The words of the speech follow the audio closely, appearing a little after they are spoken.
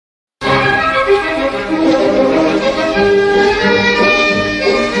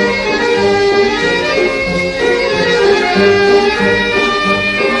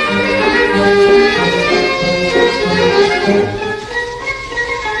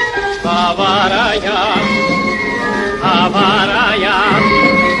аварая, аварая.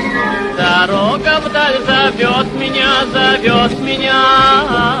 Дорога вдаль зовет меня,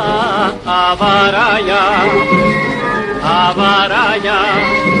 аварая, аварая.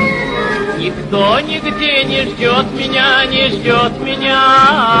 Никто нигде не ждет меня,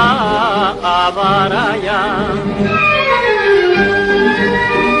 аварая.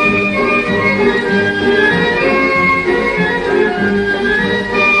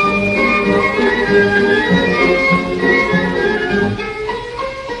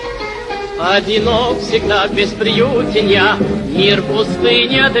 Одинок всегда бесприютен я, мир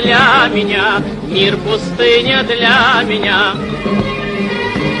пустыня для меня, мир пустыня для меня.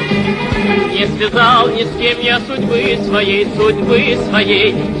 Не связал ни с кем я судьбы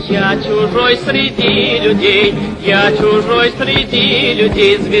своей, я чужой среди людей, я чужой среди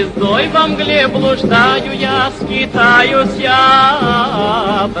людей. Звездой во мгле блуждаю я, скитаюсь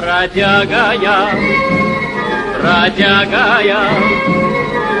я, бродяга я, бродяга я.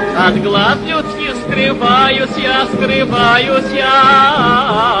 От глаз людских скрываюсь я,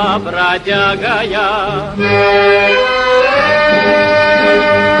 бродяга я.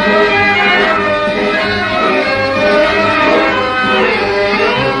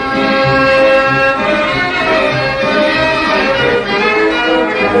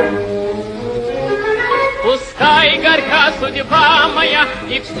 Пускай горька судьба моя,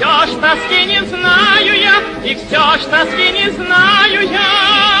 и все ж тоски не знаю я, и все ж тоски не знаю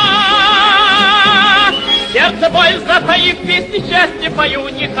я. Сердце боль затаив, песни счастья пою,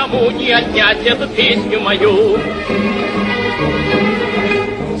 никому не отнять эту песню мою.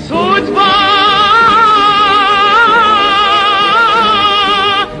 Судьба,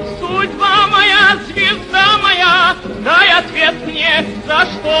 судьба моя, звезда моя, дай ответ мне, за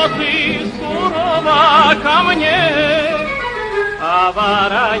что ты сурова ко мне.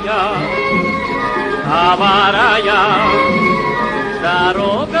 Аварая, аварая.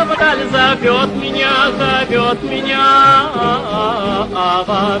 Дорога вдаль зовет меня,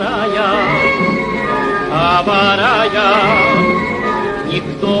 аварая, аварая.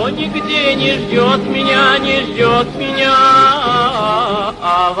 Никто нигде не ждет меня,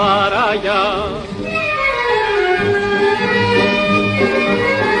 аварая.